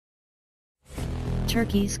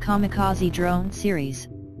Turkey's Kamikaza Drone series,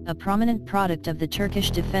 a prominent product of the Turkish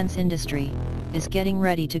defense industry, is getting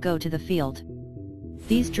ready to go to the field.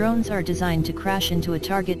 These drones are designed to crash into a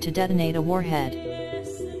target to detonate a warhead.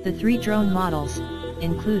 The three drone models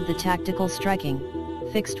include the tactical striking,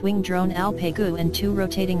 fixed-wing drone ALPAGU and two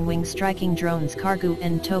rotating-wing striking drones Kargu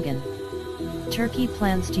and Togan. Turkey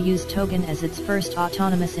plans to use Togan as its first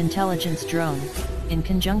autonomous intelligence drone, in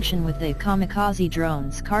conjunction with the Kamikaza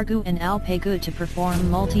drones Kargu and ALPAGU to perform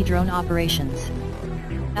multi-drone operations.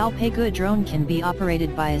 ALPAGU drone can be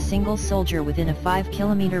operated by a single soldier within a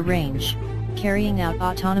 5-kilometer range, carrying out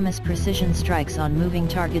autonomous precision strikes on moving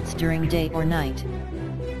targets during day or night.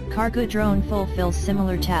 Kargu drone fulfills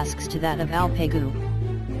similar tasks to that of ALPAGU.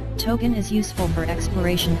 Togan is useful for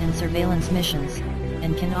exploration and surveillance missions,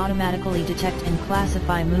 and can automatically detect and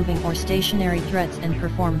classify moving or stationary threats and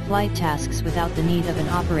perform flight tasks without the need of an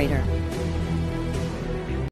operator.